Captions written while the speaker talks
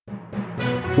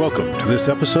Welcome to this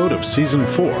episode of Season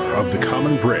 4 of The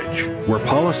Common Bridge, where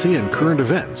policy and current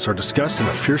events are discussed in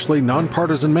a fiercely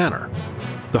nonpartisan manner.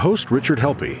 The host, Richard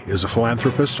Helppie, is a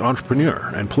philanthropist,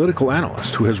 entrepreneur, and political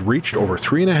analyst who has reached over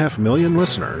 3.5 million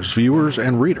listeners, viewers,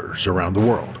 and readers around the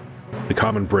world. The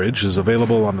Common Bridge is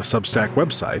available on the Substack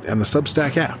website and the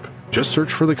Substack app. Just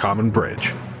search for The Common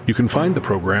Bridge. You can find the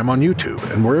program on YouTube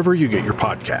and wherever you get your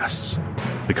podcasts.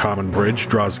 The Common Bridge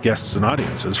draws guests and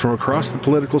audiences from across the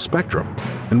political spectrum,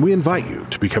 and we invite you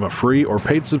to become a free or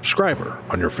paid subscriber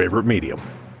on your favorite medium.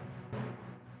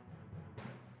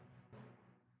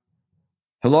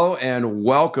 Hello and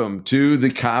welcome to The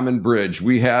Common Bridge.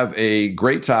 We have a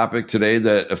great topic today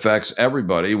that affects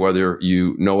everybody, whether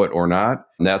you know it or not,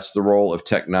 and that's the role of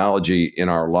technology in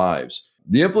our lives.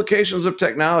 The implications of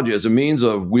technology as a means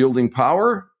of wielding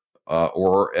power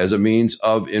or as a means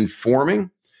of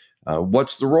informing.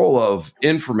 What's the role of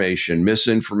information,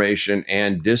 misinformation,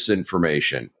 and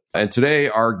disinformation? And today,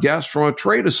 our guest from a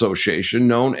trade association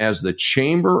known as the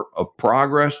Chamber of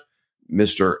Progress,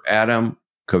 Mr. Adam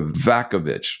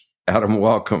Kovacevic. Adam,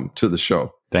 welcome to the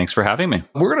show. Thanks for having me.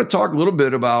 We're going to talk a little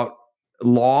bit about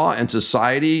law and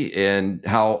society and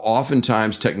how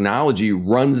oftentimes technology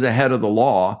runs ahead of the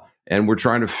law, and we're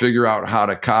trying to figure out how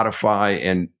to codify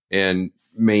and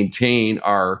maintain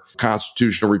our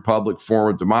constitutional republic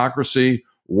form of democracy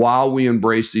while we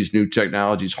embrace these new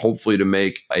technologies, hopefully to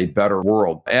make a better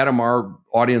world. Adam, our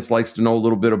audience likes to know a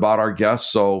little bit about our guests.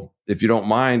 So if you don't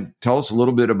mind, tell us a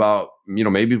little bit about,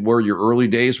 maybe where your early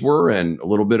days were and a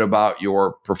little bit about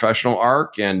your professional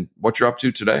arc and what you're up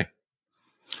to today.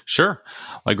 Sure.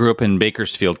 I grew up in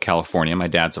Bakersfield, California. My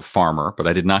dad's a farmer, but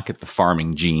I did not get the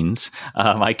farming genes.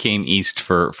 I came east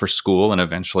for school and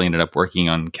eventually ended up working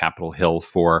on Capitol Hill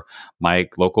for my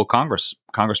local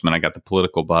congressman. I got the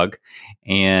political bug.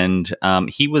 And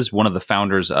he was one of the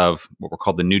founders of what were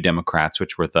called the New Democrats,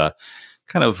 which were the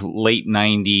kind of late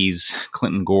 90s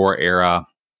Clinton Gore era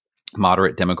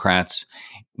moderate Democrats.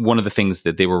 One of the things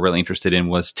that they were really interested in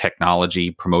was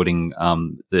technology, promoting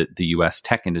the U.S.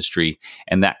 tech industry.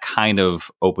 And that kind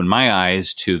of opened my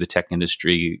eyes to the tech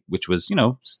industry, which was,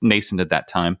 nascent at that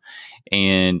time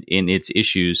and in its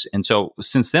issues. And so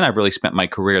since then, I've really spent my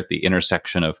career at the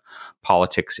intersection of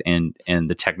politics and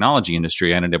the technology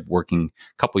industry. I ended up working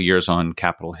a couple of years on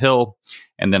Capitol Hill.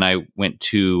 And then I went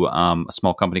to a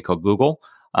small company called Google.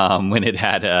 When it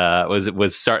had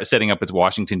setting up its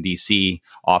Washington, D.C.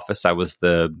 office. I was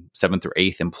the 7th or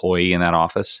 8th employee in that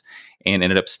office and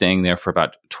ended up staying there for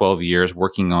about 12 years,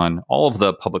 working on all of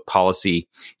the public policy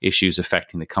issues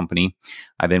affecting the company.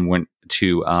 I then went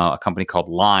to a company called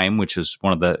Lime, which is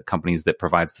one of the companies that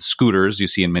provides the scooters you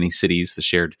see in many cities, the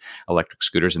shared electric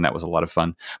scooters, and that was a lot of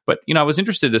fun. But, I was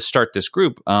interested to start this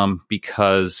group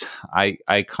because I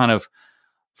kind of,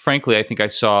 frankly, I think I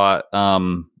saw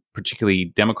particularly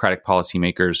Democratic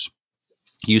policymakers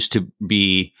used to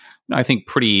be, I think,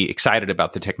 pretty excited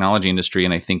about the technology industry.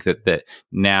 And I think that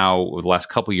now, over the last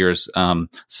couple of years,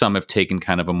 some have taken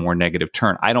kind of a more negative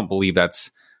turn. I don't believe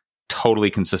that's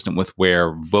totally consistent with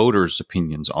where voters'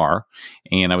 opinions are.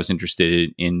 And I was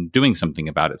interested in doing something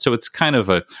about it. So it's kind of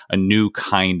a new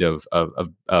kind of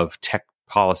tech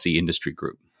policy industry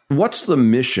group. What's the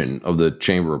mission of the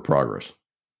Chamber of Progress?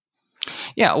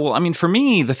 Yeah, well, I mean, for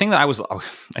me, the thing that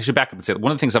I should back up and say,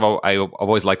 one of the things I've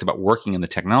always liked about working in the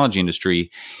technology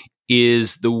industry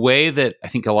is the way that I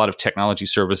think a lot of technology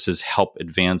services help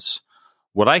advance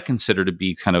what I consider to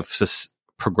be kind of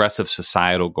progressive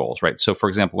societal goals, right? So, for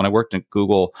example, when I worked at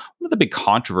Google, one of the big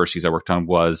controversies I worked on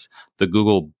was the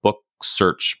Google Book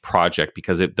Search project,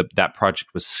 because that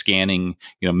project was scanning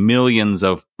millions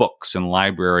of books and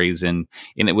libraries, and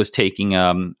it was taking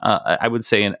I would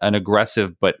say an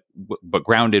aggressive but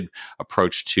grounded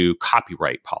approach to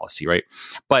copyright policy, right?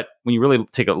 But when you really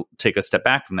take a step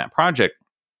back from that project,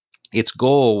 its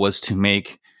goal was to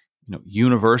make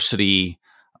university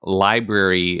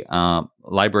library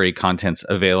contents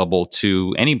available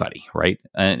to anybody, right?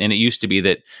 And it used to be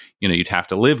that you'd have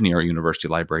to live near a university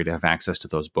library to have access to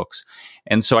those books.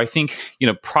 And so I think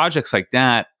projects like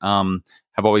that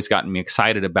have always gotten me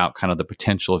excited about kind of the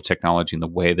potential of technology and the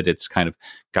way that it's kind of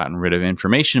gotten rid of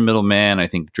information middlemen. I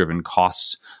think driven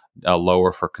costs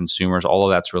lower for consumers. All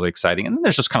of that's really exciting. And then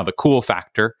there's just kind of the cool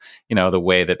factor, the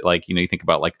way that you think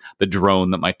about like the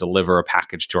drone that might deliver a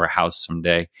package to our house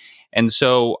someday. And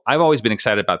so I've always been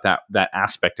excited about that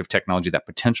aspect of technology, that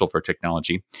potential for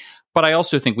technology. But I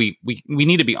also think we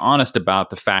need to be honest about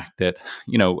the fact that,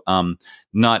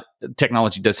 not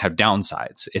technology does have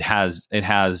downsides. It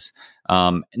has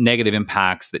negative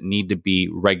impacts that need to be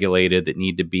regulated, that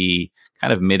need to be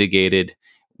kind of mitigated.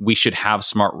 we should have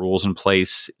smart rules in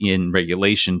place in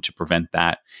regulation to prevent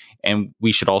that. And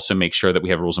we should also make sure that we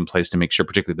have rules in place to make sure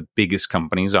particularly the biggest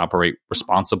companies operate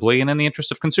responsibly and in the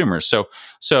interest of consumers. So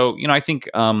I think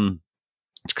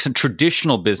some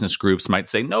traditional business groups might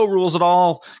say no rules at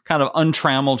all, kind of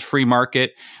untrammeled free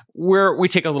market, where we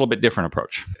take a little bit different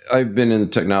approach. I've been in the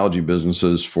technology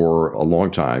businesses for a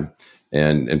long time,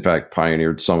 and in fact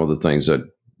pioneered some of the things that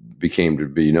became to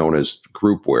be known as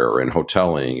groupware and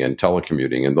hoteling and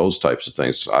telecommuting and those types of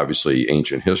things. Obviously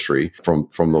ancient history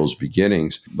from those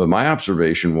beginnings. But my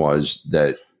observation was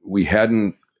that we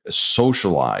hadn't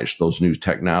socialized those new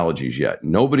technologies yet.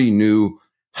 Nobody knew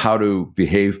how to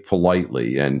behave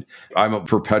politely. And I'm a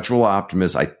perpetual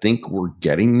optimist. I think we're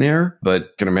getting there,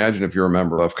 but can imagine if you're a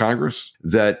member of Congress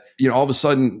that, all of a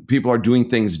sudden people are doing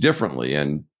things differently.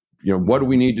 And, what do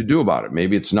we need to do about it?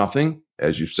 Maybe it's nothing,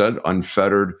 as you said,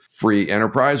 unfettered free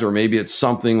enterprise, or maybe it's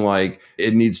something like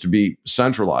it needs to be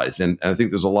centralized. And I think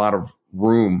there's a lot of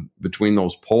room between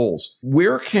those poles.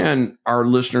 Where can our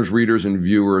listeners, readers, and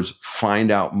viewers find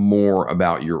out more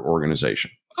about your organization?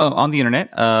 On the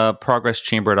internet,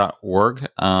 progresschamber.org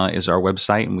is our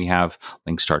website, and we have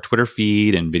links to our Twitter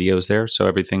feed and videos there. So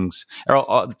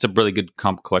it's a really good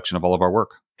collection of all of our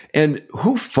work. And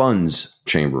who funds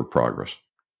Chamber of Progress?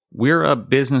 We're a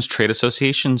business trade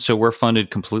association, so we're funded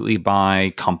completely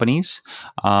by companies.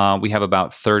 We have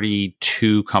about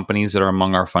 32 companies that are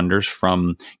among our funders,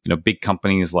 from big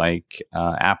companies like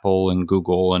Apple and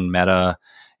Google and Meta,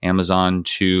 Amazon,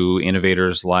 to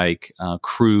innovators like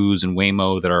Cruise and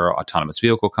Waymo that are autonomous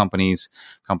vehicle companies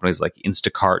like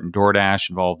Instacart and DoorDash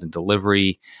involved in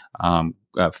delivery,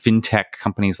 fintech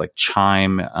companies like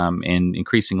Chime, and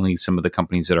increasingly some of the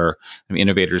companies that are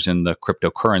innovators in the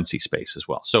cryptocurrency space as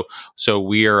well. So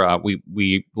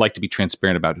we like to be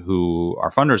transparent about who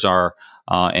our funders are,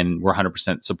 and we're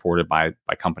 100% supported by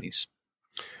companies.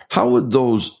 How would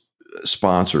those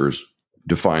sponsors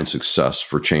define success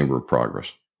for Chamber of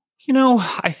Progress?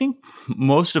 I think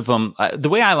most of them, the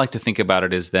way I like to think about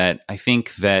it is that I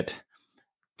think that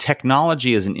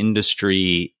technology as an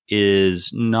industry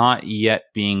is not yet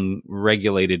being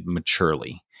regulated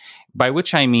maturely, by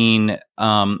which I mean,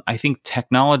 I think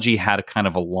technology had a kind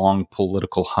of a long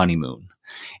political honeymoon.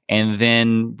 And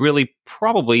then really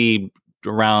probably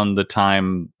around the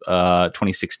time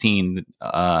 2016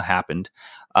 happened,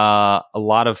 a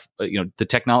lot of the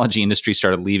technology industry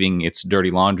started leaving its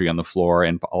dirty laundry on the floor,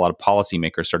 and a lot of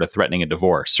policymakers started threatening a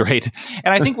divorce, right?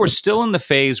 And I think we're still in the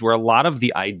phase where a lot of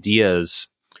the ideas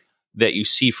that you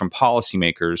see from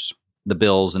policymakers, the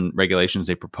bills and regulations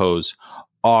they propose,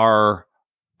 are,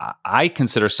 I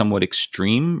consider, somewhat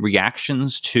extreme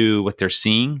reactions to what they're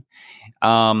seeing.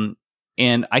 And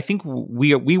I think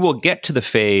we will get to the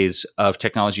phase of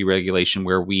technology regulation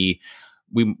where we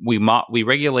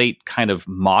regulate kind of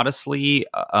modestly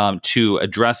to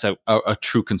address a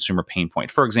true consumer pain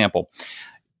point. For example,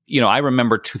 I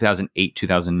remember 2008,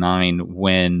 2009,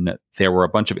 when there were a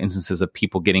bunch of instances of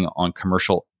people getting on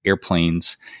commercial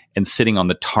airplanes and sitting on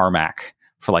the tarmac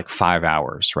for like 5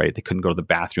 hours, right? They couldn't go to the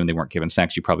bathroom. They weren't given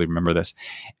snacks. You probably remember this.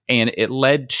 And it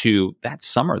led to, that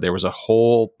summer, there was a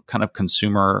whole kind of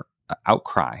consumer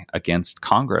outcry against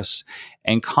Congress.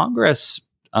 And Congress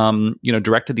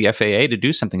directed the FAA to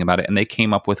do something about it. And they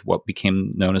came up with what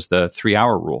became known as the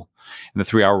 3-hour rule. And the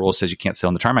 3-hour rule says you can't sit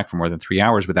on the tarmac for more than 3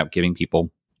 hours without giving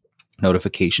people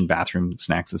notification, bathroom,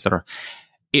 snacks, etc.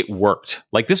 It worked.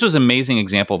 Like, this was an amazing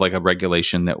example of like a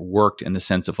regulation that worked in the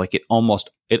sense of like it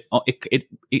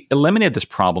eliminated this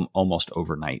problem almost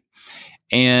overnight.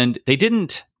 And they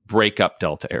didn't break up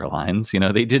Delta Airlines.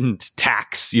 They didn't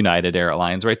tax United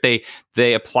Airlines, right?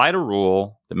 They applied a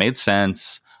rule that made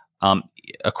sense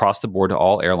across the board to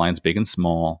all airlines, big and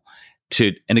small,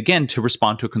 to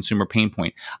respond to a consumer pain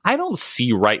point. I don't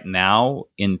see right now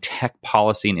in tech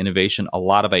policy and innovation a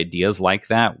lot of ideas like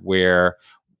that where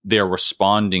they're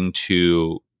responding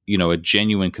to, a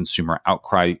genuine consumer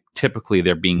outcry. Typically,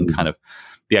 they're being kind of,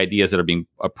 the ideas that are being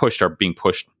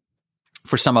pushed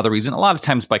for some other reason, a lot of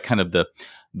times by kind of the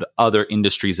other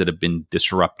industries that have been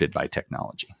disrupted by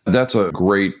technology. That's a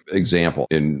great example,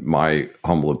 in my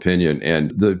humble opinion.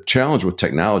 And the challenge with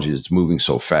technology is it's moving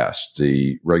so fast.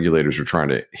 The regulators are trying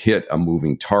to hit a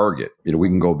moving target. We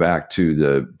can go back to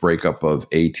the breakup of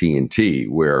AT&T,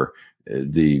 where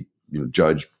the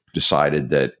judge decided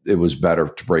that it was better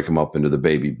to break them up into the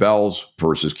baby bells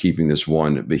versus keeping this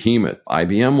one behemoth.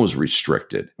 IBM was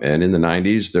restricted. And in the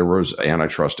 90s, there was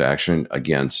antitrust action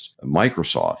against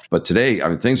Microsoft. But today,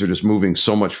 things are just moving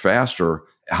so much faster.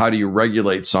 How do you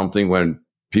regulate something when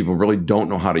people really don't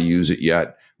know how to use it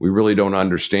yet? We really don't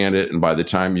understand it. And by the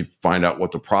time you find out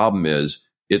what the problem is,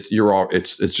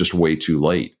 it's just way too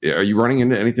late. Are you running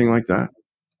into anything like that?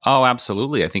 Oh,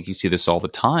 absolutely. I think you see this all the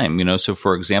time. So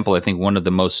for example, I think one of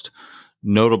the most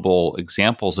notable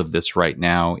examples of this right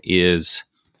now is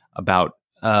about,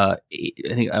 I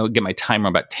think I would get my timer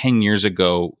about 10 years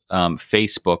ago,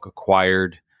 Facebook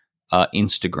acquired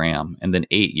Instagram, and then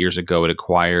 8 years ago, it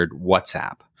acquired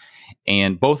WhatsApp.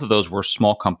 And both of those were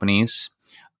small companies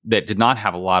that did not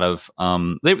have a lot of,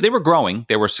 they were growing,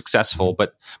 they were successful,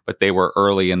 but they were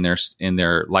early in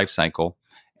their life cycle.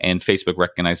 And Facebook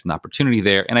recognized an opportunity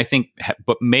there, and I think,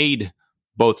 but made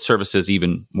both services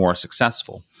even more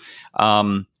successful.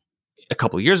 A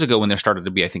couple of years ago, when there started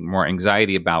to be, I think, more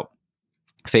anxiety about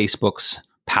Facebook's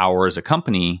power as a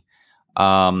company,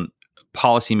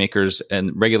 policymakers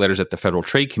and regulators at the Federal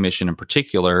Trade Commission, in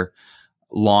particular,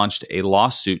 launched a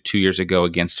lawsuit 2 years ago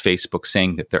against Facebook,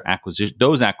 saying that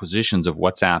those acquisitions of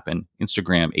WhatsApp and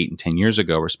Instagram 8 and 10 years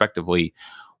ago, respectively,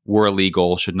 were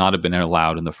illegal, should not have been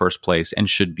allowed in the first place, and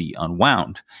should be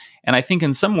unwound. And I think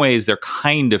in some ways they're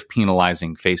kind of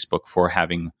penalizing Facebook for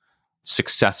having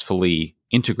successfully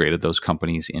integrated those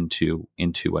companies into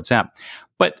WhatsApp.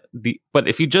 But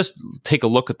if you just take a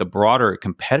look at the broader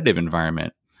competitive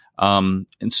environment, in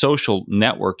social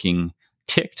networking,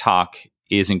 TikTok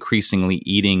is increasingly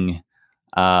eating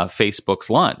Facebook's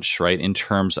lunch, right? In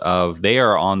terms of they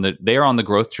are on the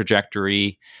growth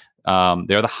trajectory.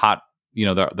 They're the hot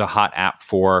app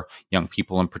for young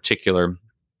people in particular.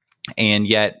 And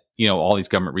yet, all these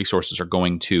government resources are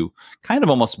going to kind of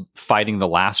almost fighting the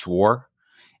last war.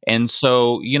 And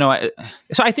so,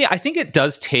 I think it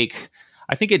does take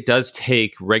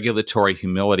regulatory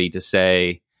humility to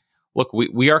say, look,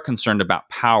 we are concerned about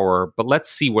power, but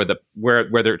let's see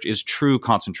where there is true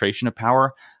concentration of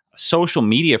power. Social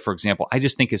media, for example, I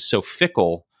just think is so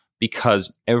fickle,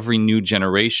 because every new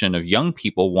generation of young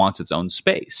people wants its own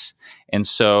space. And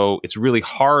so it's really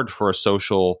hard for a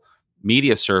social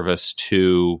networking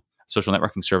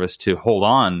service to hold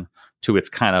on to its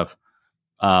kind of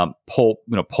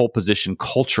pole position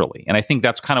culturally. And I think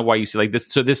that's kind of why you see like this.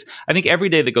 So I think every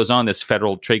day that goes on, this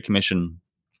Federal Trade Commission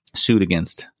suit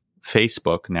against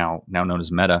Facebook, now known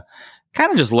as Meta,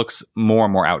 kind of just looks more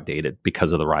and more outdated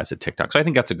because of the rise of TikTok. So I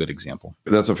think that's a good example.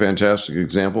 That's a fantastic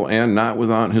example, and not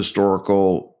without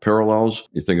historical parallels.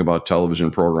 You think about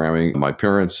television programming. My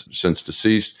parents, since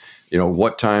deceased,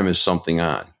 what time is something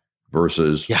on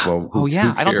versus, I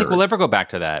don't think we'll ever go back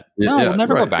to that. No, we'll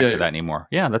never go back to that anymore.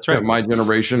 Yeah, that's right. My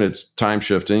generation, it's time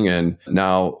shifting, and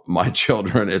now my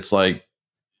children, it's like,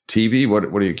 TV, what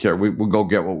do you care? We'll go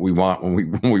get what we want when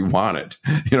we want it,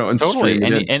 and totally.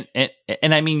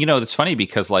 And I mean, it's funny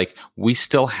because like we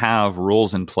still have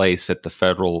rules in place at the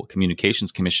Federal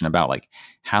Communications Commission about like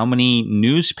how many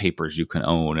newspapers you can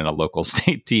own in a local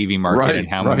state TV market, right, and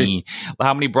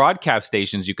how many broadcast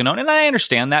stations you can own. And I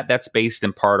understand that that's based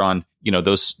in part on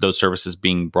those services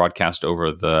being broadcast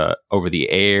over the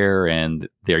air, and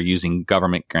they're using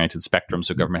government granted spectrum,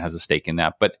 so government has a stake in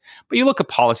that. But you look at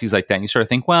policies like that and you sort of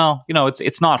think, well,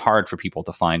 it's not hard for people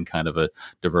to find kind of a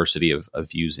diversity of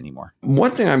views anymore.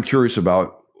 One thing I'm curious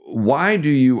about, why do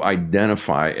you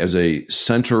identify as a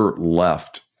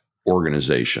center-left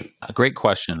organization? A great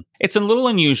question. It's a little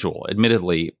unusual,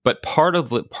 admittedly, but part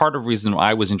of reason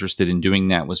I was interested in doing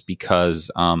that was because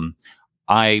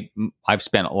I've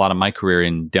spent a lot of my career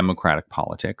in Democratic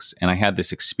politics, and I had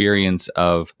this experience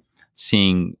of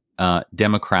seeing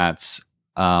Democrats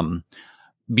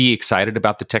be excited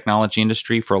about the technology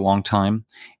industry for a long time,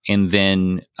 and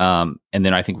then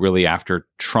I think really after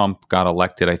Trump got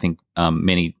elected, I think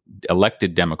many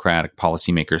elected Democratic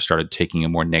policymakers started taking a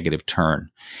more negative turn,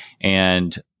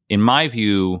 and in my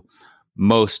view,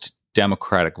 most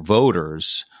Democratic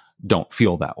voters don't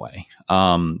feel that way,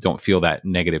 don't feel that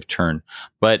negative turn.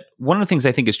 But one of the things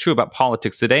I think is true about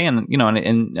politics today,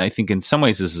 and I think in some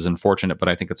ways this is unfortunate, but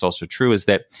I think it's also true, is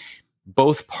that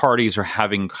both parties are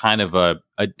having kind of a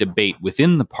debate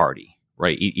within the party,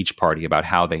 right? Each party about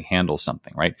how they handle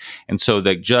something, right? And so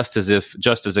that just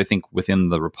as I think within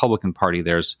the Republican Party,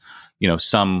 there's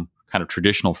some kind of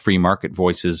traditional free market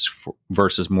voices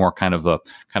versus more kind of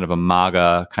a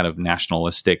MAGA kind of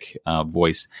nationalistic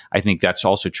voice. I think that's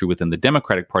also true within the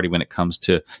Democratic Party when it comes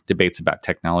to debates about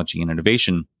technology and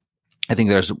innovation. I think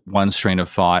there's one strain of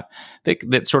thought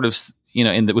that sort of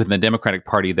within the Democratic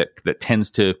Party that tends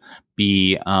to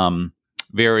be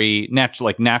very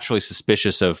naturally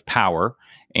suspicious of power,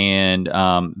 and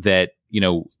that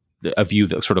a view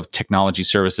that sort of technology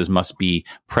services must be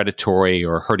predatory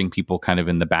or hurting people kind of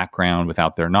in the background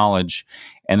without their knowledge.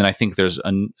 And then I think there's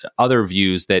other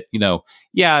views that,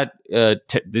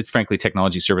 frankly,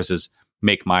 technology services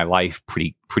make my life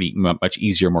pretty much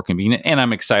easier, more convenient. And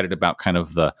I'm excited about kind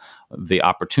of the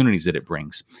opportunities that it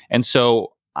brings. And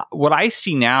so what I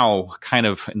see now kind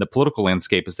of in the political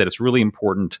landscape is that it's really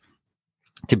important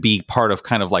to be part of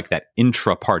kind of like that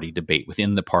intra-party debate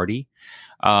within the party.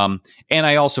 And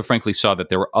I also frankly saw that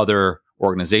there were other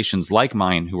organizations like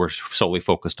mine who were solely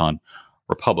focused on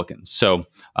Republicans. So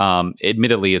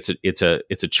admittedly, it's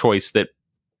a choice that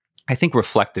I think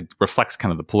reflects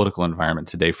kind of the political environment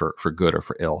today for good or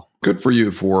for ill. Good for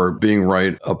you for being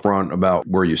right upfront about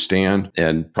where you stand,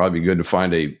 and probably good to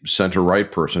find a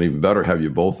center-right person. Even better, have you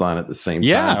both on at the same time.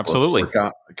 Yeah, absolutely.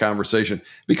 For conversation,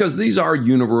 because these are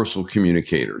universal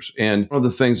communicators. And one of the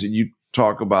things that you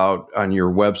talk about on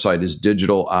your website is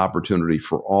digital opportunity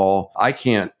for all. I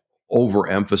can't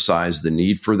overemphasize the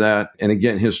need for that. And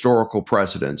again, historical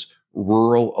precedents.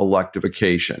 Rural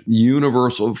electrification,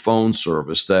 universal phone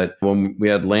service, that when we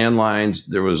had landlines,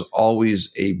 there was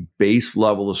always a base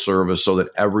level of service so that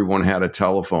everyone had a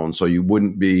telephone so you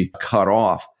wouldn't be cut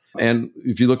off. And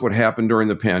if you look what happened during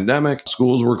the pandemic,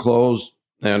 schools were closed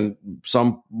and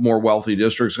some more wealthy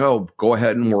districts, go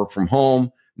ahead and work from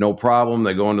home. No problem.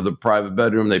 They go into the private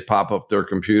bedroom, they pop up their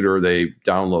computer, they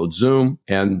download Zoom.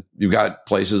 And you've got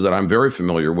places that I'm very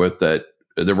familiar with that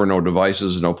there were no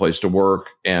devices, no place to work,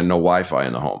 and no Wi-Fi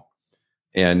in the home.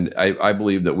 And I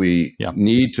believe that we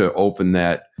need to open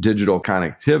that digital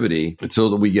connectivity so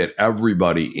that we get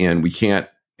everybody in. We can't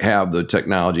have the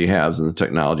technology haves and the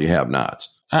technology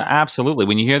have-nots. Absolutely.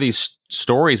 When you hear these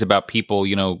stories about people,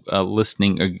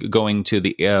 listening, going to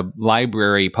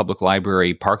the public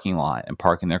library parking lot and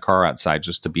parking their car outside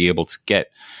just to be able to get,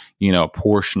 a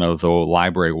portion of the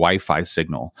library Wi-Fi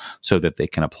signal so that they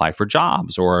can apply for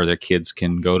jobs or their kids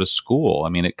can go to school. I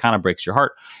mean, it kind of breaks your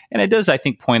heart. And it does, I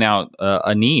think, point out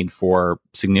a need for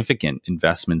significant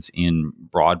investments in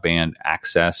broadband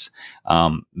access.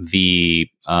 The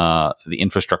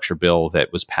infrastructure bill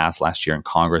that was passed last year in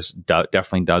Congress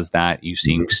definitely does that. You've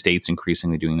seen states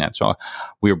increasingly doing that. So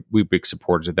we're big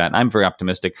supporters of that. And I'm very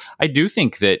optimistic. I do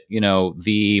think that,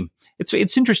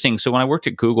 it's interesting. So when I worked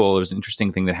at Google, there was an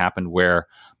interesting thing that happened where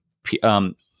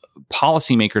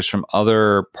policymakers from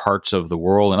other parts of the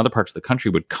world and other parts of the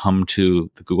country would come to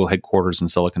the Google headquarters in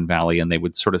Silicon Valley, and they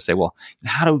would sort of say, well,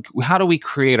 how do we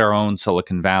create our own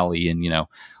Silicon Valley in,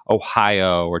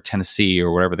 Ohio or Tennessee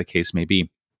or whatever the case may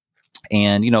be?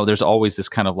 And, there's always this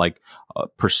kind of like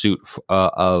pursuit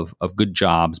of good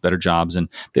jobs, better jobs. And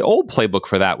the old playbook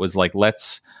for that was like,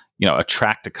 let's,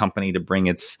 attract a company to bring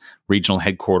its regional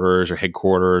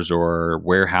headquarters or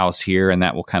warehouse here. And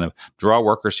that will kind of draw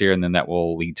workers here. And then that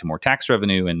will lead to more tax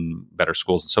revenue and better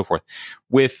schools and so forth.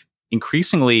 With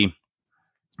increasingly,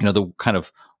 the kind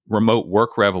of remote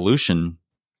work revolution,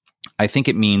 I think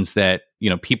it means that,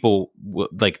 people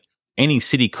like any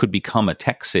city could become a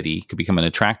tech city, could become an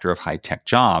attractor of high tech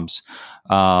jobs,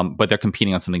 but they're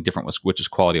competing on something different, which is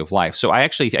quality of life. So I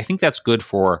think that's good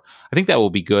I think that will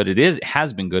be good. It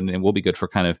has been good, and it will be good for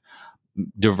kind of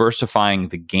diversifying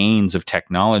the gains of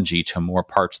technology to more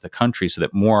parts of the country so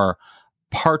that more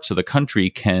parts of the country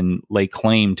can lay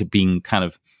claim to being kind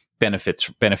of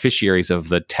beneficiaries of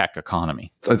the tech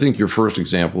economy. I think your first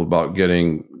example about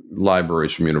getting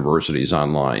libraries from universities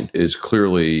online is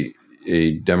clearly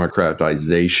a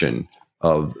democratization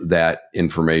of that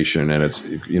information, and it's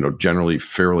generally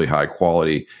fairly high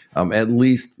quality. At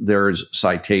least there's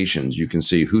citations. You can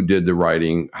see who did the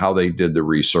writing, how they did the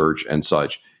research, and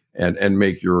such, and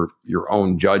make your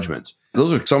own judgments.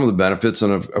 Those are some of the benefits,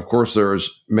 and of course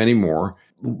there's many more.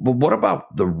 But what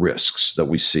about the risks that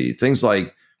we see? Things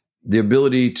like the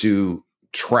ability to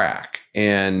track,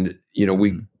 and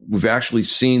we've actually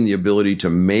seen the ability to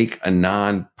make a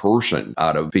non-person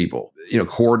out of people.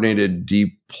 Coordinated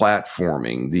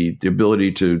deplatforming, the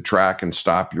ability to track and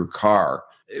stop your car.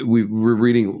 We were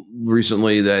reading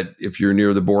recently that if you're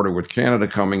near the border with Canada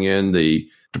coming in, the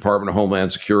Department of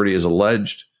Homeland Security is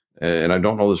alleged, and I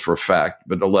don't know this for a fact,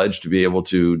 but alleged to be able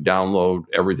to download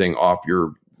everything off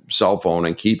your cell phone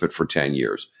and keep it for 10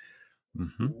 years.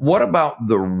 Mm-hmm. What about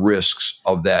the risks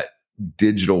of that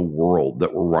digital world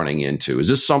that we're running into? Is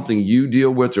this something you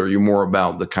deal with, or are you more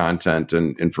about the content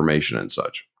and information and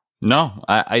such? No,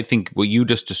 I think what you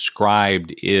just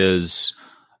described is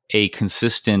a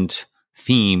consistent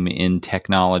theme in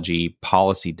technology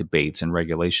policy debates and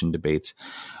regulation debates,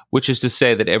 which is to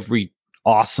say that every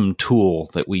awesome tool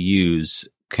that we use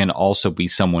can also be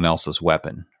someone else's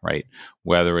weapon, right?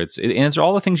 Whether it's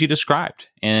all the things you described.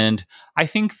 And I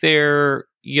think to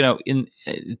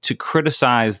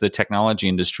criticize the technology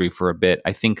industry for a bit,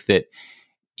 I think that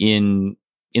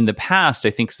in the past, I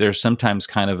think there's sometimes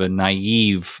kind of a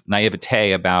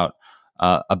naivete about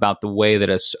about the way that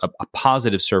a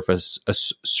positive service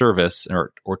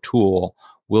or tool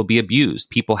will be abused.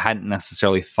 People hadn't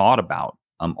necessarily thought about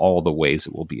all the ways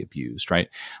it will be abused, right?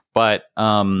 But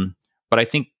I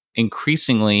think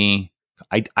increasingly,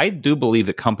 I do believe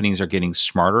that companies are getting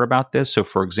smarter about this. So,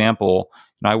 for example,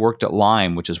 I worked at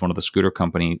Lime, which is one of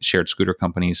the shared scooter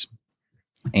companies.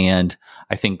 And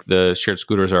I think the shared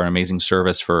scooters are an amazing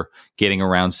service for getting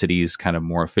around cities kind of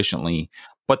more efficiently.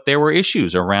 But there were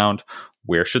issues around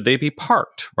where should they be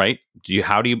parked, right?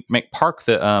 How do you park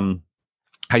the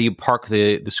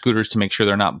scooters to make sure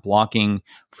they're not blocking,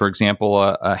 for example,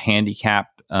 a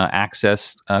handicapped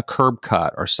access curb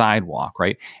cut or sidewalk,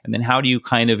 right? And then how do you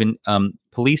kind of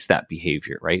police that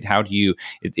behavior, right? How do you?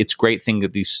 It's a great thing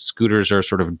that these scooters are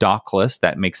sort of dockless,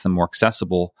 that makes them more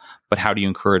accessible. But how do you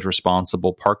encourage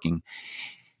responsible parking?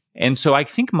 And so I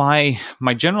think my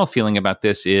general feeling about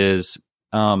this is,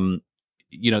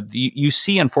 you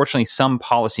see, unfortunately, some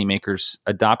policymakers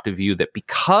adopt a view that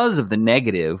because of the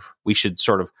negative, we should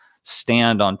sort of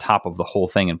stand on top of the whole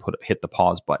thing and hit the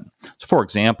pause button. So, for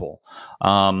example,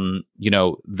 some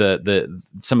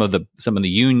of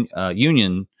the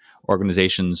union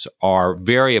organizations are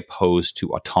very opposed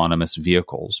to autonomous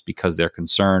vehicles because they're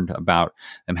concerned about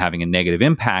them having a negative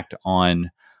impact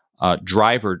on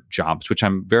driver jobs, which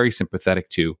I'm very sympathetic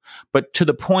to. But to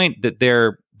the point that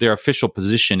their official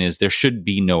position is there should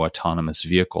be no autonomous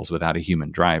vehicles without a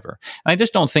human driver. And I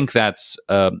just don't think that's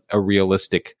a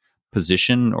realistic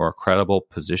position or a credible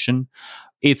position.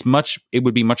 It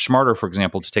would be much smarter, for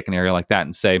example, to take an area like that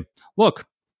and say, look,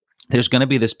 there's going to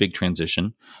be this big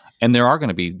transition, and there are going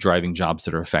to be driving jobs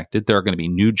that are affected. There are going to be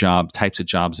new types of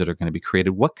jobs that are going to be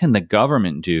created. What can the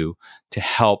government do to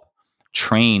help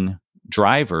train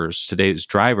today's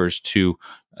drivers, to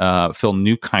fill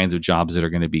new kinds of jobs that are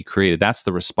going to be created? That's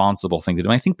the responsible thing to do.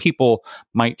 And I think people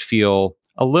might feel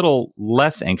a little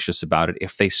less anxious about it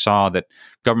if they saw that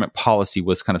government policy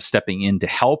was kind of stepping in to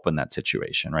help in that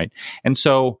situation, right? And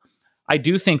so I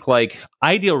do think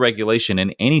ideal regulation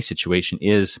in any situation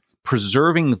is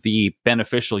preserving the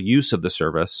beneficial use of the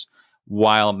service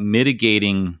while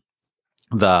mitigating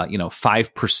the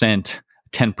 5%,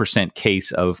 10%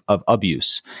 case of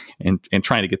abuse, and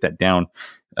trying to get that down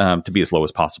to be as low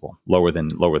as possible, lower than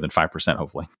 5%,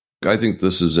 hopefully. I think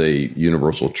this is a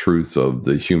universal truth of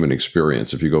the human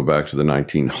experience. If you go back to the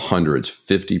 1900s,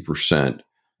 50%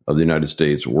 of the United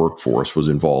States workforce was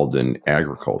involved in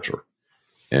agriculture,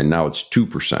 and now it's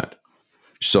 2%.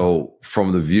 So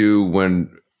from the view when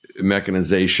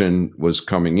mechanization was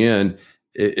coming in,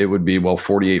 it would be,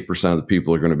 48% of the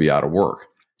people are going to be out of work.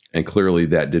 And clearly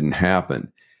that didn't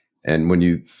happen. And when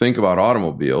you think about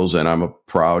automobiles, and I'm a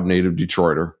proud native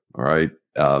Detroiter, all right,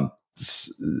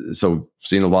 so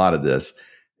seen a lot of this.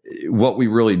 What we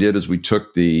really did is we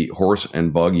took the horse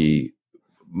and buggy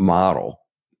model,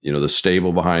 the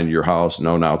stable behind your house.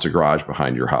 No, now it's a garage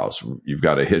behind your house. You've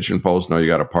got a hitching post. No, you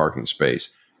got a parking space.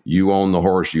 You own the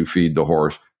horse. You feed the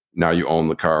horse. Now you own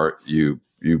the car. You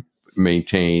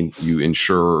maintain, you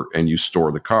insure, and you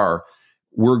store the car.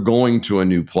 We're going to a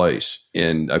new place.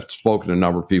 And I've spoken to a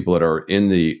number of people that are in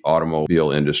the automobile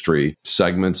industry,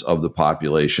 segments of the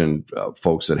population,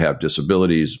 folks that have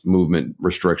disabilities, movement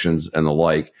restrictions, and the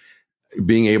like,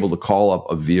 being able to call up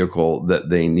a vehicle that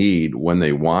they need when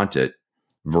they want it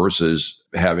versus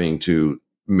having to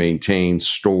maintain,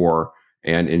 store,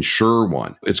 and insure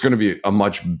one. It's going to be a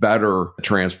much better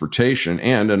transportation,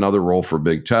 and another role for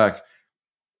big tech.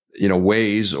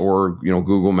 Waze or,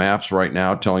 Google Maps right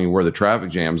now telling you where the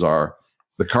traffic jams are,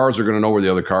 the cars are going to know where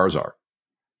the other cars are.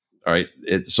 All right.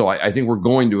 So I think we're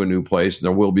going to a new place.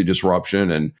 There will be disruption.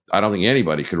 And I don't think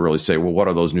anybody could really say, what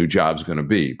are those new jobs going to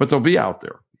be? But they'll be out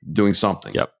there doing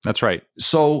something. Yep, that's right.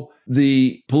 So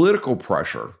the political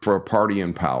pressure for a party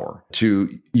in power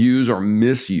to use or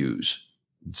misuse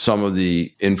some of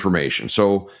the information.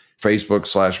 So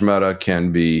Facebook/Meta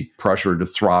can be pressured to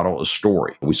throttle a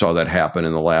story. We saw that happen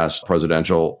in the last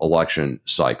presidential election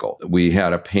cycle. We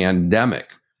had a pandemic,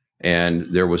 and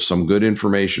there was some good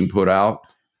information put out.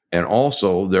 And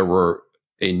also there were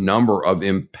a number of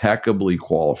impeccably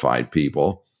qualified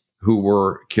people who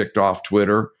were kicked off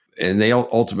Twitter, and they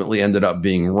ultimately ended up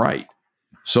being right.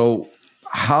 So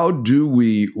how do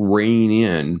we rein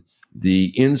in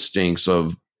the instincts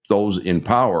of those in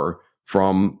power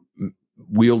from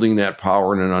wielding that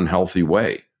power in an unhealthy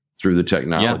way through the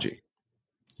technology?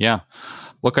 Yeah.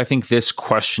 Look, I think this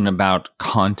question about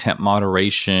content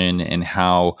moderation and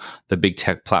how the big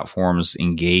tech platforms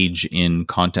engage in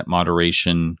content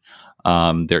moderation,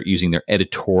 they're using their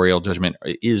editorial judgment,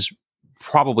 is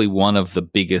probably one of the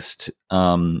biggest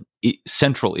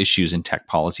central issues in tech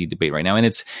policy debate right now,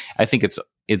 and I think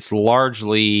it's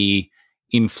largely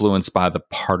influenced by the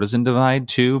partisan divide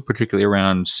too, particularly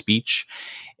around speech.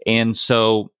 And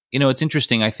so, it's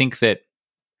interesting. I think that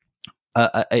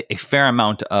a fair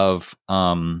amount of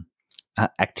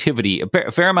activity,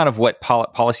 a fair amount of what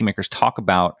policymakers talk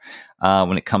about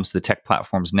when it comes to the tech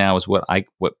platforms now is what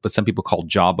some people call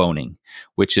jawboning,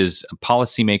 which is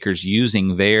policymakers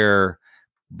using their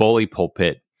bully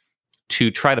pulpit to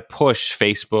try to push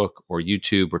Facebook or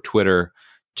YouTube or Twitter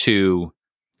to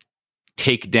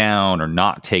take down or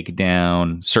not take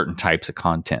down certain types of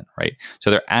content, right? So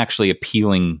they're actually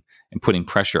appealing and putting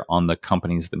pressure on the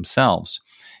companies themselves.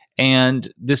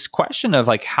 And this question of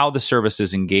like how the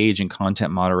services engage in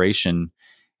content moderation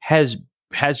has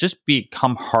just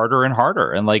become harder and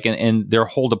harder. And there are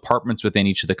whole departments within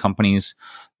each of the companies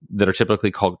that are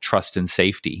typically called trust and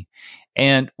safety.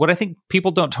 And what I think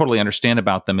people don't totally understand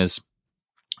about them is,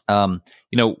 all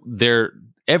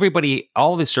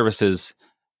of these services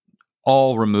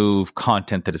all remove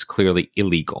content that is clearly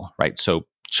illegal, right? So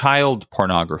child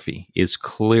pornography is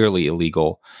clearly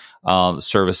illegal.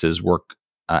 Services work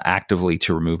actively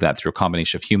to remove that through a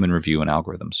combination of human review and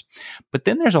algorithms. But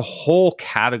then there's a whole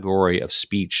category of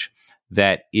speech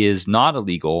that is not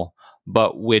illegal,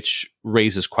 but which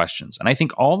raises questions. And I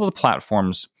think all of the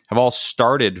platforms have all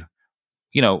started,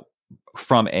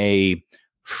 from a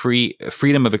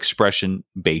freedom of expression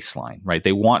baseline, right?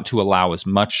 They want to allow as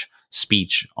much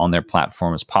speech on their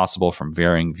platform as possible from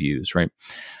varying views, right?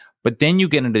 But then you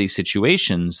get into these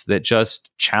situations that just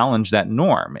challenge that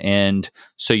norm. And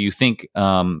so you think,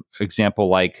 example,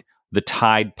 like the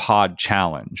Tide Pod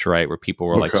Challenge, right? Where people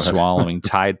were swallowing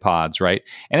Tide Pods, right?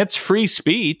 And it's free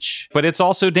speech, but it's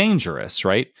also dangerous,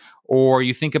 right? Or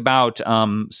you think about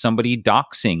somebody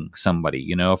doxing somebody.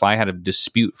 If I had a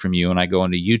dispute from you and I go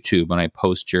into YouTube and I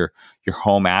post your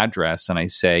home address and I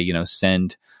say,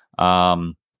 send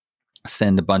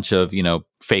a bunch of,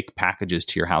 fake packages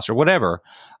to your house or whatever,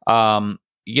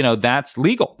 that's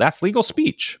legal. That's legal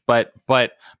speech. But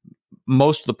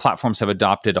most of the platforms have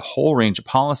adopted a whole range of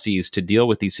policies to deal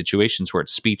with these situations where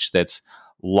it's speech that's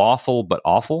lawful but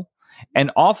awful.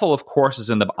 And awful, of course, is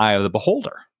in the eye of the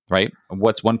beholder, right?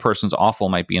 What's one person's awful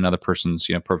might be another person's,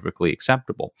 perfectly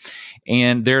acceptable.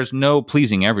 And there's no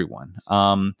pleasing everyone.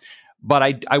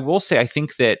 But I will say, I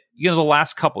think that, the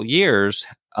last couple years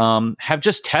have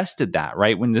just tested that,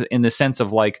 right? In the sense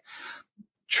of like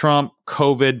Trump,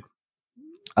 COVID,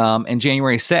 and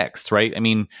January 6th, right? I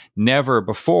mean, never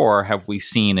before have we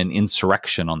seen an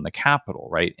insurrection on the Capitol,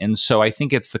 right? And so I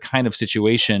think it's the kind of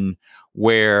situation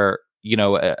where,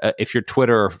 if you're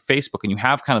Twitter or Facebook and you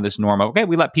have kind of this norm of, okay,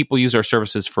 we let people use our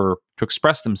services to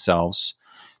express themselves,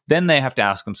 then they have to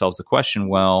ask themselves the question,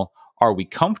 well, are we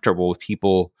comfortable with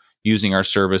people using our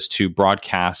service to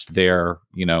broadcast their,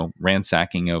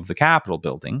 ransacking of the Capitol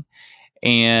building?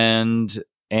 And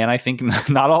I think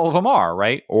not all of them are,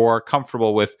 right? Or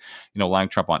comfortable with, allowing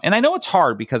Trump on. And I know it's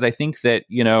hard because I think that,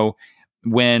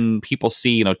 when people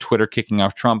see, Twitter kicking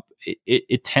off Trump,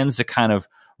 it tends to kind of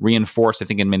reinforce, I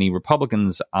think, in many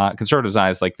Republicans, conservatives'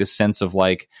 eyes, like this sense of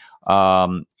like,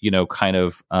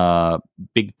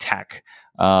 big tech,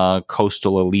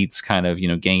 coastal elites kind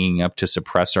of, ganging up to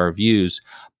suppress our views.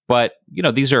 But,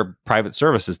 these are private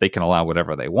services. They can allow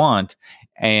whatever they want.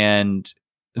 And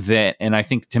I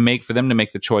think for them to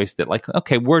make the choice that like,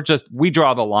 okay, we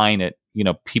draw the line at,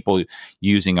 people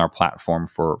using our platform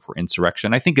for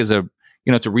insurrection, I think is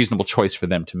it's a reasonable choice for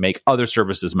them to make. Other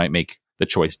services might make the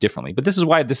choice differently. But this is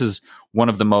why this is one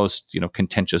of the most,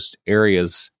 contentious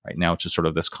areas right now, which is sort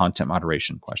of this content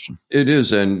moderation question. It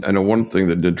is. And I know one thing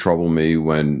that did trouble me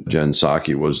when Jen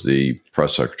Psaki was the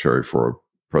press secretary for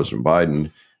President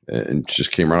Biden and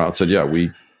just came around and said, yeah,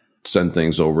 we send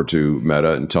things over to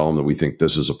Meta and tell them that we think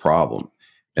this is a problem.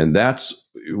 And that's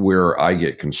where I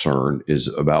get concerned, is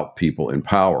about people in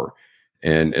power.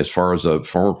 And as far as the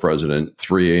former president,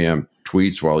 3 a.m.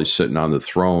 tweets while he's sitting on the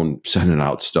throne, sending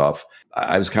out stuff,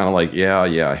 I was kind of like,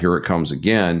 yeah, here it comes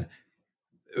again.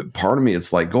 Part of me,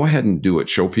 it's like, go ahead and do it.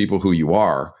 Show people who you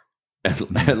are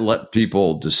and let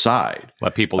people decide.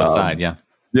 Let people decide, yeah.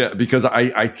 Yeah, because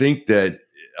I think that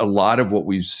a lot of what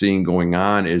we've seen going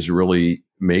on is really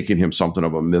making him something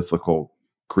of a mythical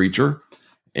creature.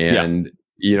 And,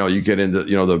 you get into,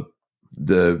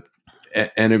 the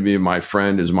enemy of my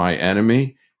friend is my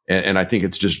enemy. And I think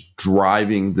it's just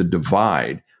driving the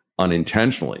divide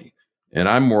unintentionally. And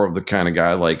I'm more of the kind of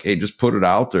guy like, hey, just put it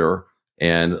out there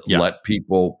and let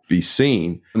people be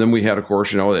seen. And then we had, of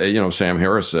course, Sam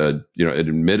Harris said, it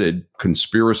admitted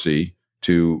conspiracy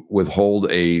to withhold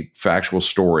a factual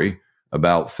story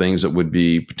about things that would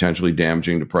be potentially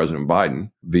damaging to President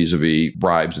Biden vis-a-vis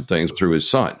bribes and things through his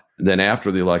son. Then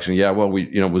after the election,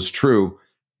 it was true.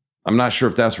 I'm not sure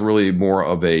if that's really more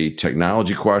of a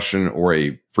technology question or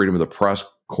a freedom of the press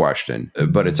question,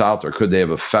 but it's out there. Could they have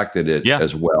affected it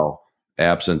as well,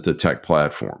 absent the tech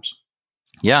platforms?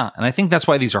 Yeah, and I think that's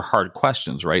why these are hard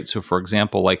questions, right? So, for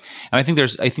example, and I think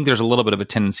there's a little bit of a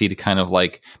tendency to kind of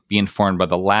be informed by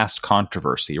the last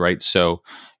controversy, right? So,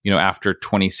 after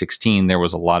 2016, there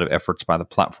was a lot of efforts by the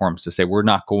platforms to say we're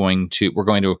going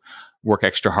to work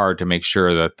extra hard to make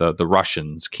sure that the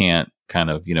Russians can't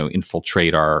kind of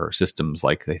infiltrate our systems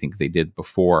like I think they did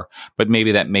before. But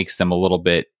maybe that makes them a little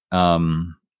bit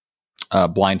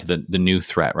blind to the new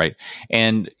threat, right?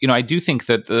 And I do think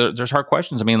that there's hard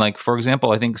questions. I mean, for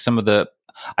example, I think one of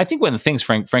the things,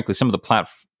 frankly, some of the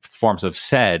platforms have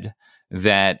said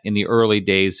that in the early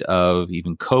days of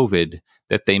even COVID,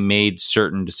 that they made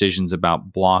certain decisions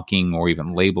about blocking or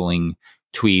even labeling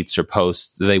tweets or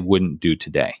posts that they wouldn't do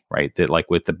today, right? That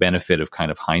with the benefit of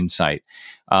kind of hindsight,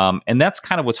 and that's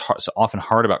kind of what's often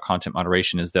hard about content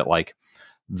moderation is that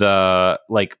the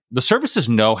services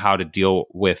know how to deal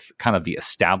with kind of the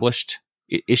established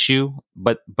issue,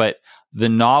 but the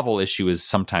novel issue is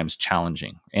sometimes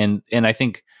challenging, and I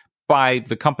think by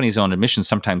the company's own admission,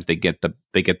 sometimes they get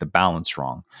the balance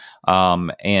wrong,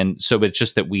 and so it's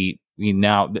just that we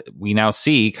now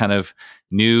see kind of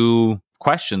new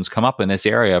questions come up in this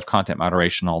area of content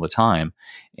moderation all the time,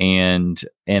 and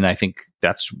I think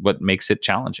that's what makes it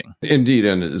challenging. Indeed,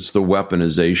 and it's the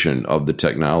weaponization of the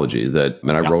technology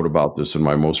I wrote about this in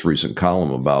my most recent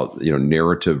column about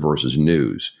narrative versus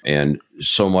news, and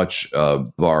so much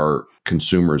of our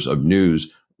consumers of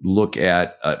news look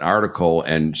at an article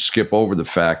and skip over the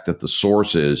fact that the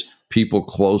source is people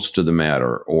close to the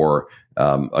matter or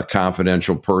a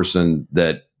confidential person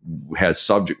that has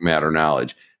subject matter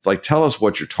knowledge. It's tell us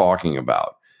what you're talking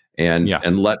about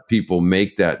and let people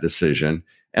make that decision.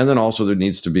 And then also there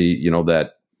needs to be,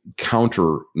 that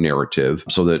counter narrative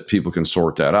so that people can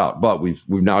sort that out. But we've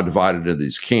now divided into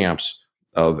these camps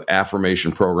of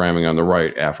affirmation programming on the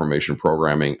right, affirmation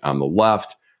programming on the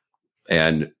left.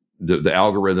 And the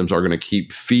algorithms are going to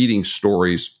keep feeding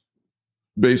stories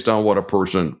based on what a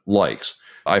person likes.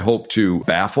 I hope to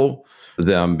baffle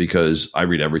them because I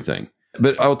read everything.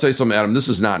 But I will tell you something, Adam, this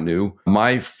is not new.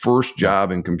 My first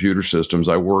job in computer systems,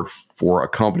 I worked for a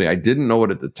company. I didn't know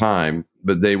it at the time,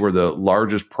 but they were the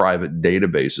largest private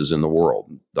databases in the world,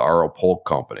 the R.L. Polk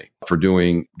Company, for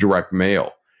doing direct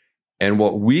mail. And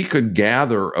what we could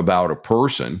gather about a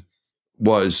person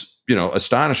was,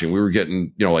 astonishing. We were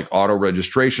getting, auto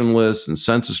registration lists and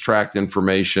census tract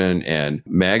information and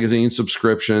magazine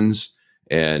subscriptions,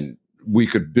 and we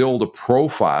could build a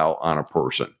profile on a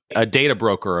person. A data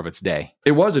broker of its day.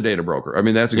 It was a data broker. I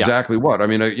mean, that's exactly what. I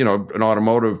mean, an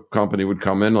automotive company would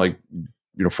come in,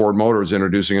 Ford Motors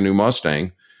introducing a new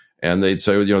Mustang, and they'd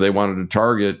say, they wanted to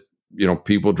target,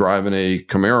 people driving a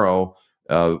Camaro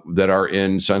that are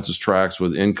in census tracts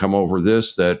with income over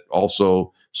this, that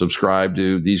also subscribe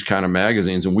to these kind of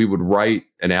magazines. And we would write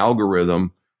an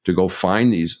algorithm to go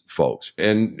find these folks.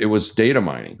 And it was data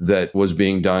mining that was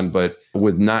being done, but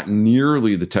with not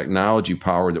nearly the technology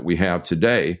power that we have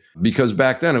today, because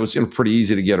back then it was pretty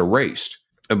easy to get erased.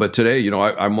 But today,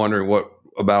 I'm wondering what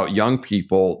about young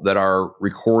people that are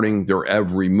recording their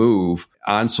every move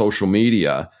on social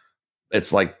media.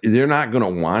 It's they're not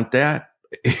going to want that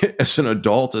as an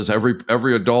adult, as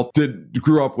every adult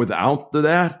grew up without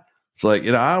that. It's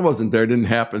I wasn't there. It didn't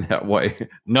happen that way.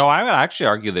 No, I would actually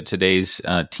argue that today's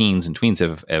teens and tweens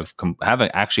have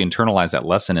actually internalized that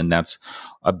lesson, and that's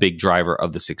a big driver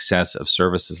of the success of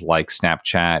services like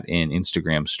Snapchat and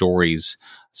Instagram Stories.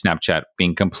 Snapchat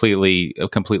being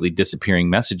completely disappearing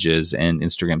messages, and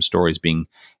Instagram Stories being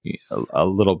a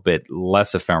little bit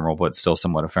less ephemeral, but still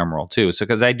somewhat ephemeral too. So,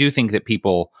 because I do think that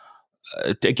people,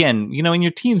 again, in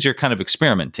your teens, you're kind of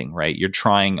experimenting, right? You're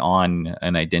trying on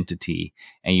an identity,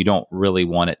 and you don't really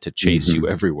want it to chase you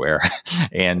everywhere.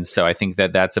 And so I think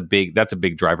that's a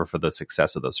big driver for the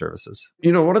success of those services.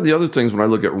 One of the other things when I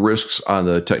look at risks on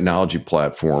the technology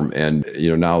platform, and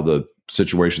now the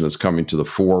situation that's coming to the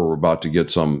fore, we're about to get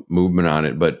some movement on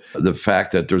it, but the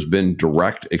fact that there's been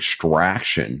direct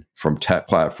extraction from tech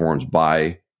platforms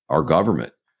by our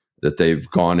government, that they've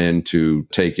gone in to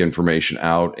take information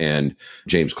out. And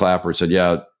James Clapper said,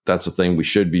 yeah, that's a thing we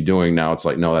should be doing now. It's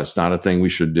no, that's not a thing we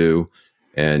should do.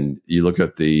 And you look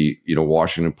at the,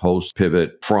 Washington Post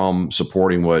pivot from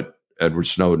supporting what Edward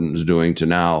Snowden is doing to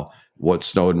now what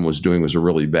Snowden was doing was a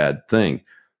really bad thing.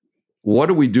 What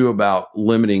do we do about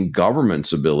limiting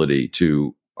government's ability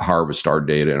to harvest our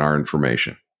data and our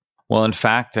information? Well, in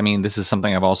fact, I mean, this is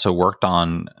something I've also worked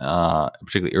on,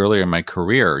 particularly earlier in my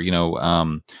career.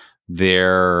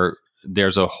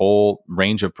 There's a whole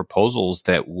range of proposals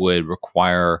that would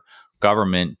require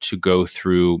government to go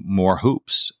through more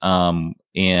hoops,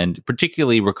 and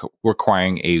particularly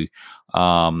requiring a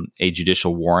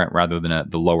judicial warrant rather than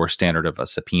the lower standard of a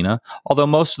subpoena. Although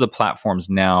most of the platforms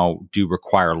now do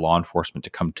require law enforcement to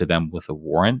come to them with a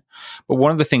warrant. But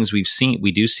one of the things we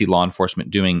do see law enforcement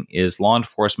doing is law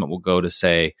enforcement will go to,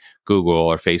 say, Google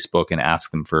or Facebook and ask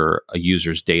them for a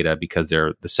user's data because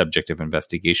they're the subject of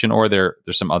investigation, or there's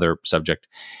some other subject.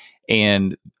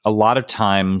 And a lot of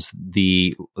times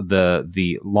the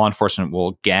law enforcement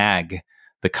will gag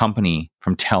the company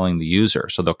from telling the user.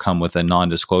 So they'll come with a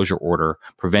non-disclosure order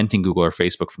preventing Google or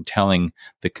Facebook from telling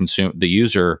the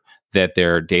user that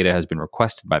their data has been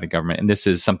requested by the government. And this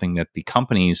is something that the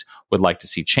companies would like to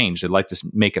see change. They'd like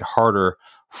to make it harder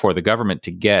for the government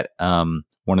to get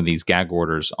one of these gag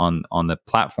orders on the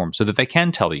platform so that they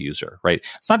can tell the user, right?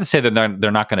 It's not to say that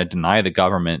they're not going to deny the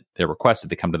government their request if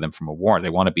they come to them from a warrant.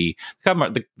 They want to be,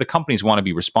 the companies want to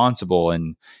be responsible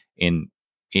in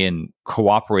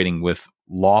cooperating with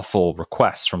lawful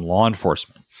requests from law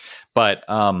enforcement. But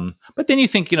then you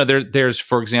think, there's,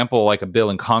 for example, like a bill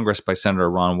in Congress by Senator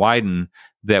Ron Wyden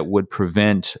that would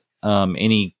prevent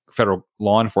any federal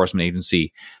law enforcement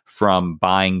agency from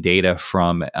buying data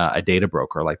from a data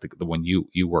broker like the one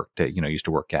you worked at, used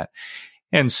to work at.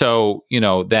 And so,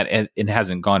 that it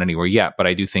hasn't gone anywhere yet, but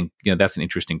I do think, that's an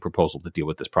interesting proposal to deal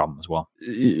with this problem as well.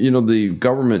 The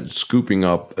government scooping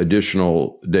up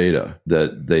additional data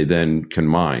that they then can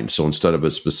mine. So instead of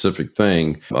a specific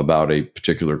thing about a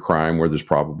particular crime where there's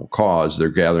probable cause, they're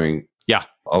gathering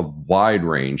a wide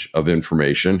range of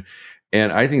information.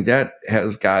 And I think that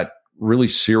has got really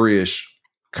serious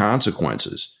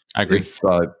consequences. I agree.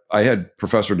 I had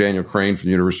Professor Daniel Crane from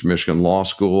the University of Michigan Law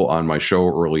School on my show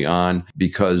early on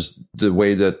because the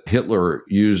way that Hitler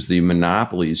used the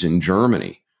monopolies in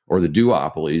Germany, or the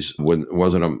duopolies, when it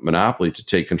wasn't a monopoly, to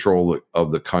take control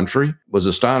of the country was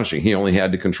astonishing. He only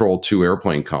had to control 2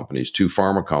 airplane companies, 2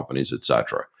 pharma companies, et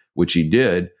cetera, which he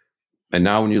did. And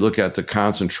now when you look at the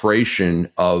concentration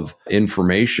of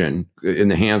information in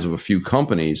the hands of a few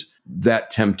companies, that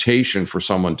temptation for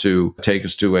someone to take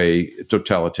us to a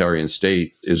totalitarian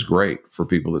state is great for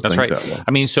people that think that way.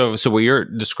 I mean, so what you're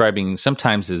describing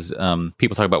sometimes is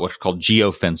people talk about what's called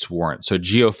geofence warrant. So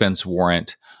geofence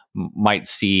warrant might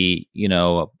see,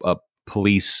 a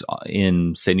police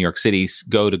in, say, New York City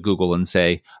go to Google and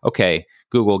say, okay,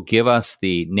 Google, give us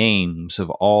the names of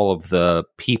all of the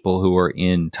people who were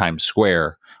in Times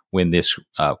Square when this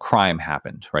crime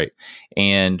happened, right?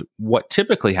 And what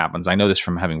typically happens, I know this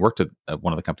from having worked at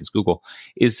one of the companies, Google,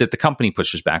 is that the company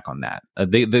pushes back on that.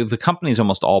 The companies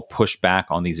almost all push back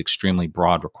on these extremely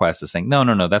broad requests, saying,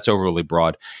 no, that's overly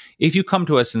broad. If you come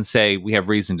to us and say, we have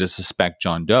reason to suspect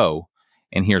John Doe,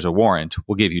 and here's a warrant,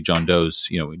 we'll give you John Doe's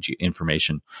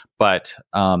information. But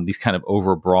these kind of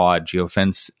overbroad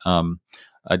geofence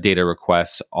data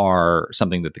requests are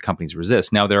something that the companies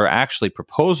resist. Now, there are actually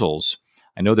proposals.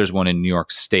 I know there's one in New York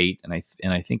State, and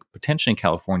I think potentially in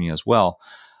California as well,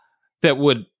 that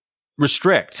would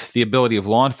restrict the ability of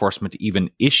law enforcement to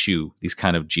even issue these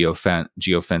kind of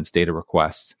geofence data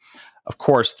requests. Of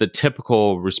course, the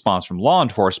typical response from law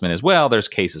enforcement is, well, there's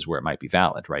cases where it might be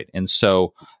valid, right? And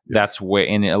so that's where,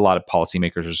 and a lot of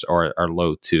policymakers are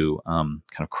loath to kind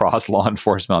of cross law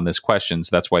enforcement on this question. So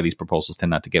that's why these proposals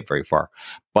tend not to get very far.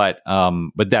 But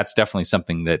that's definitely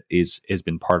something that has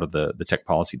been part of the tech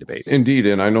policy debate. Indeed,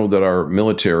 and I know that our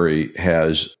military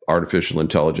has artificial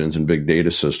intelligence and big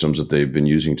data systems that they've been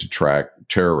using to track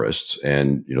terrorists,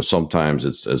 and sometimes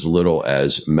it's as little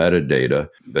as metadata.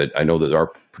 But I know that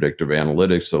our predictive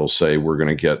analytics that'll say we're going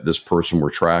to get this person we're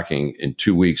tracking in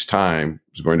 2 weeks' time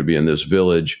is going to be in this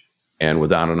village, and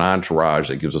without an entourage,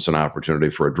 that gives us an opportunity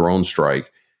for a drone strike.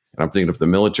 And I'm thinking if the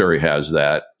military has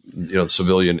that, the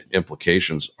civilian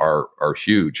implications are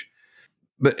huge.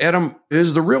 But Adam,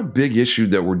 is the real big issue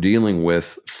that we're dealing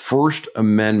with First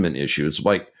Amendment issues?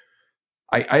 Like,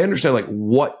 I understand like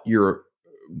what you're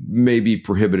maybe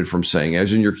prohibited from saying,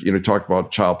 as in you talked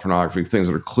about child pornography, things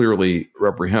that are clearly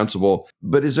reprehensible.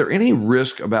 But is there any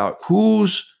risk about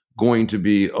who's going to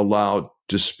be allowed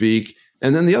to speak?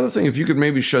 And then the other thing, if you could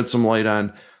maybe shed some light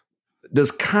on, does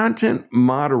content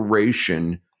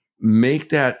moderation make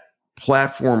that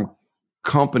platform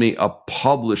company a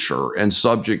publisher and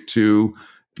subject to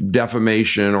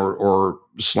defamation or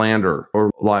slander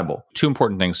or libel? Two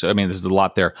important things. I mean, there's a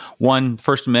lot there. One,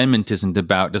 First Amendment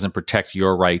doesn't protect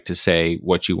your right to say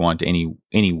what you want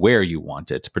anywhere you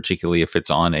want it, particularly if it's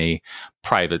on a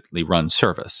privately run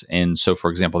service. And so, for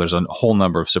example, there's a whole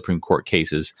number of Supreme Court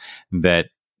cases that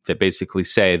basically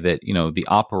say that, the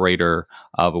operator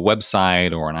of a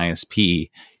website or an ISP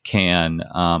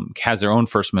has their own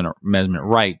First Amendment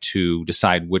right to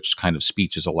decide which kind of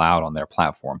speech is allowed on their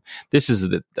platform. This is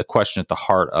the question at the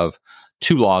heart of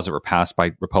two laws that were passed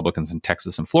by Republicans in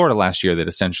Texas and Florida last year that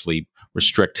essentially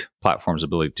restrict platforms'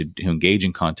 ability to engage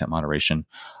in content moderation.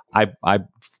 I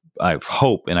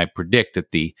hope and I predict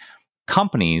that the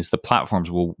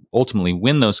platforms will ultimately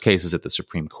win those cases at the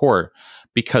Supreme Court,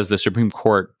 because the Supreme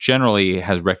Court generally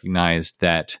has recognized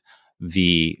that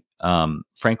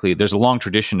frankly, there's a long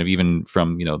tradition of, even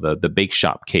from the bake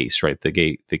shop case, right? The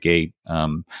gay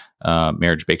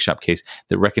marriage bake shop case,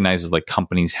 that recognizes like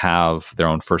companies have their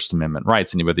own First Amendment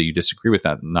rights, and whether you disagree with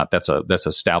that or not, that's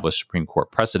established Supreme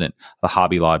Court precedent. The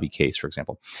Hobby Lobby case, for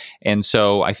example, and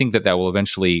so I think that will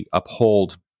eventually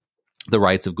uphold the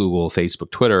rights of Google, Facebook,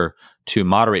 Twitter to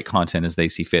moderate content as they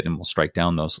see fit, and will strike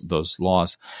down those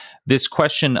laws. This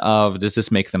question of does this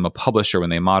make them a publisher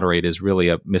when they moderate is really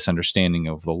a misunderstanding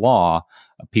of the law.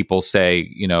 People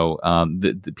say,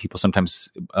 people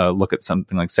sometimes look at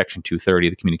something like Section 230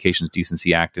 of the Communications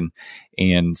Decency Act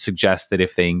and suggest that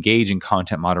if they engage in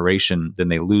content moderation, then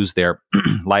they lose their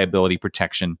liability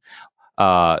protection.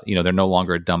 They're no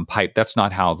longer a dumb pipe. That's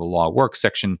not how the law works.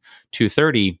 Section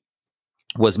 230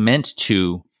 was meant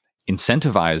to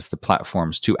incentivize the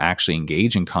platforms to actually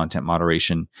engage in content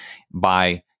moderation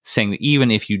by saying that even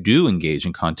if you do engage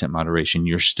in content moderation,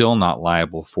 you're still not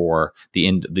liable for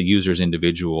the user's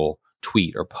individual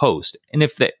tweet or post. And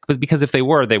because if they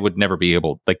were, they would never be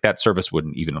able, like that service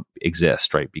wouldn't even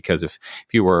exist, right? Because if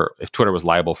Twitter was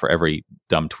liable for every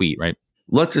dumb tweet, right?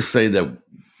 Let's just say that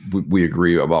we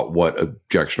agree about what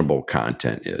objectionable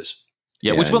content is.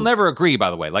 Yeah, which we'll never agree,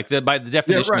 by the way. Like by the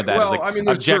definition of that is like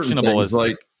objectionable is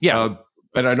like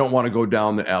and I don't want to go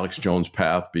down the Alex Jones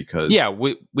path because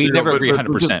we never agree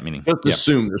 100%. Meaning, let's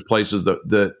assume there's places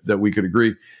that we could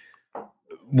agree.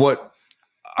 What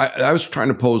I was trying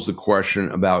to pose the question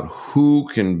about who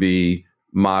can be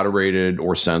moderated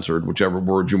or censored, whichever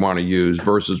word you want to use,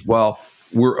 versus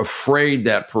we're afraid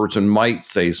that person might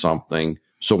say something,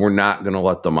 so we're not going to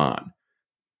let them on.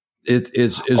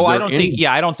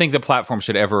 I don't think the platform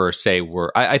should ever say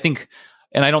I think,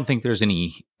 and I don't think there's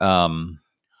any.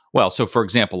 So for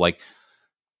example, like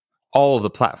all of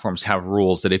the platforms have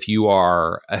rules that if you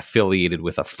are affiliated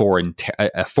with a foreign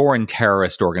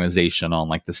terrorist organization on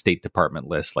like the State Department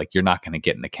list, like you're not going to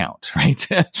get an account, right?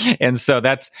 And so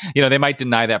that's they might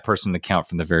deny that person an account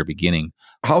from the very beginning.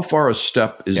 How far a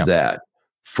step is that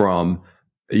from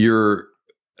you're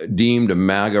deemed a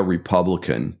MAGA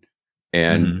Republican?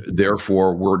 And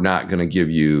therefore, we're not going to give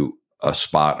you a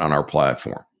spot on our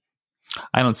platform.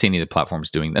 I don't see any of the platforms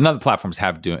doing that. None of the platforms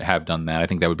have done that. I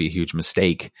think that would be a huge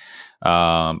mistake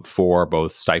for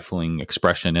both stifling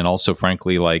expression and also,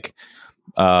 frankly, like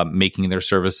making their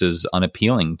services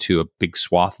unappealing to a big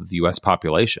swath of the U.S.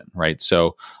 population. Right.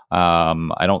 So I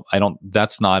don't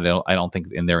think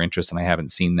in their interest, and I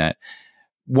haven't seen that.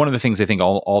 One of the things I think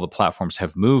all the platforms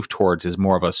have moved towards is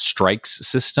more of a strikes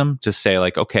system to say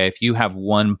like, okay, if you have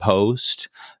one post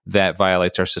that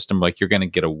violates our system, like you're going to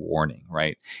get a warning,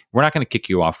 right? We're not going to kick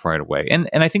you off right away. And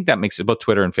I think that makes it, both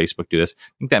Twitter and Facebook do this.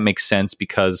 I think that makes sense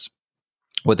because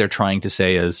what they're trying to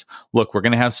say is, look, we're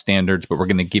going to have standards, but we're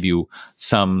going to give you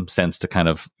some sense to kind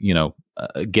of,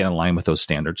 get in line with those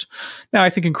standards. Now,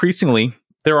 I think increasingly,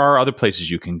 there are other places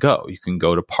you can go. You can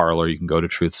go to Parler. You can go to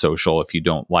Truth Social if you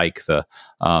don't like the,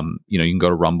 you can go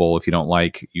to Rumble if you don't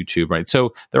like YouTube, right?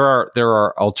 So there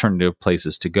are alternative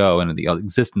places to go, and the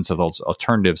existence of those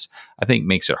alternatives, I think,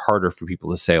 makes it harder for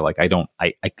people to say like, I don't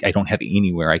have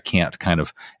anywhere I can't kind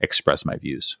of express my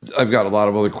views. I've got a lot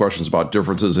of other questions about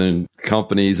differences in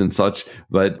companies and such,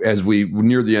 but as we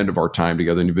near the end of our time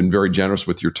together, and you've been very generous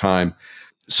with your time,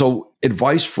 so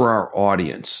advice for our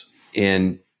audience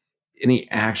and any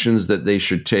actions that they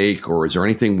should take, or is there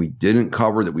anything we didn't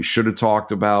cover that we should have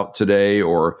talked about today,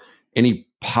 or any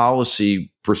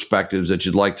policy perspectives that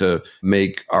you'd like to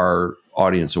make our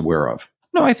audience aware of?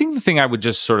 No, I think the thing I would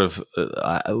just sort of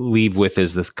leave with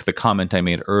is the comment I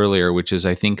made earlier, which is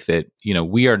I think that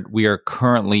we are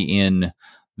currently in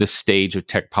the stage of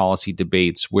tech policy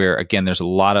debates where, again, there's a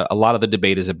lot of the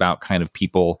debate is about kind of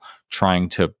people trying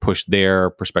to push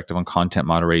their perspective on content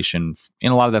moderation,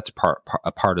 and a lot of that's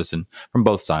partisan from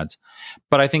both sides.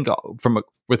 But I think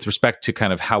with respect to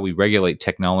kind of how we regulate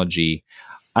technology,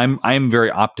 I'm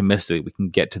very optimistic we can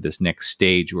get to this next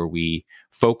stage where we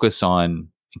focus on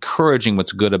encouraging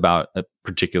what's good about a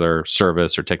particular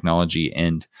service or technology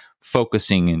and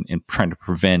focusing and trying to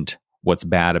prevent what's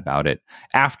bad about it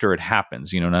after it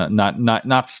happens.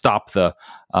 Not stop the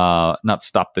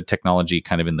technology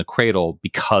kind of in the cradle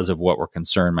because of what we're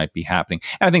concerned might be happening.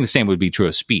 And I think the same would be true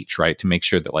of speech, right? To make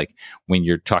sure that, like, when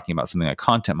you're talking about something like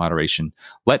content moderation,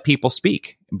 let people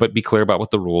speak, but be clear about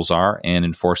what the rules are and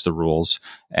enforce the rules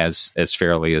as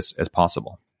fairly as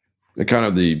possible. And kind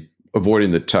of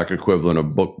avoiding the tech equivalent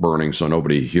of book burning, so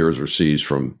nobody hears or sees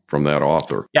from that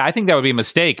author. Yeah, I think that would be a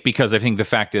mistake, because I think the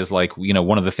fact is, like,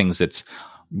 one of the things that's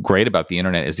great about the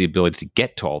internet is the ability to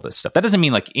get to all this stuff. That doesn't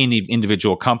mean like any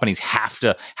individual companies have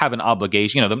to have an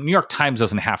obligation. The New York Times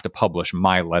doesn't have to publish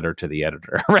my letter to the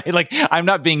editor, right? Like, I'm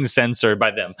not being censored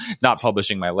by them not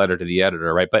publishing my letter to the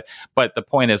editor, right? But the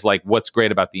point is, like, what's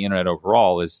great about the internet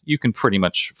overall is you can pretty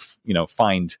much,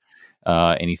 find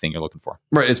anything you're looking for.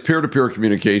 Right. It's peer-to-peer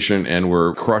communication, and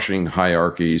we're crushing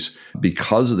hierarchies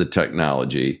because of the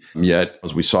technology. Yet,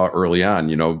 as we saw early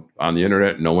on, on the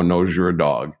internet, no one knows you're a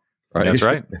dog. Right? That's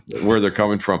right. Where they're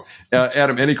coming from.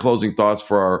 Adam, any closing thoughts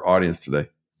for our audience today?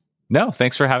 No,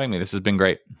 thanks for having me. This has been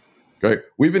great. Great.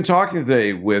 We've been talking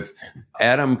today with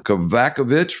Adam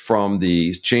Kovakovich from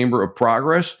the Chamber of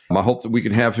Progress. I hope that we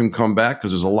can have him come back, because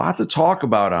there's a lot to talk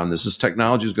about on this. This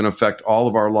technology is going to affect all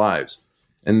of our lives.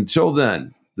 And until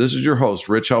then, this is your host,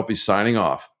 Rich Helppie, signing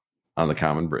off on The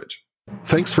Common Bridge.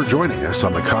 Thanks for joining us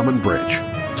on The Common Bridge.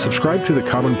 Subscribe to The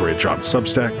Common Bridge on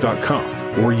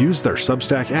Substack.com or use their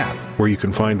Substack app, where you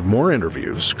can find more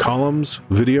interviews, columns,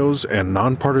 videos, and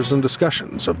nonpartisan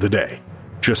discussions of the day.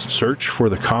 Just search for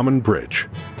The Common Bridge.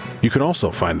 You can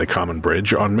also find The Common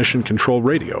Bridge on Mission Control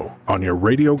Radio on your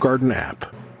Radio Garden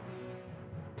app.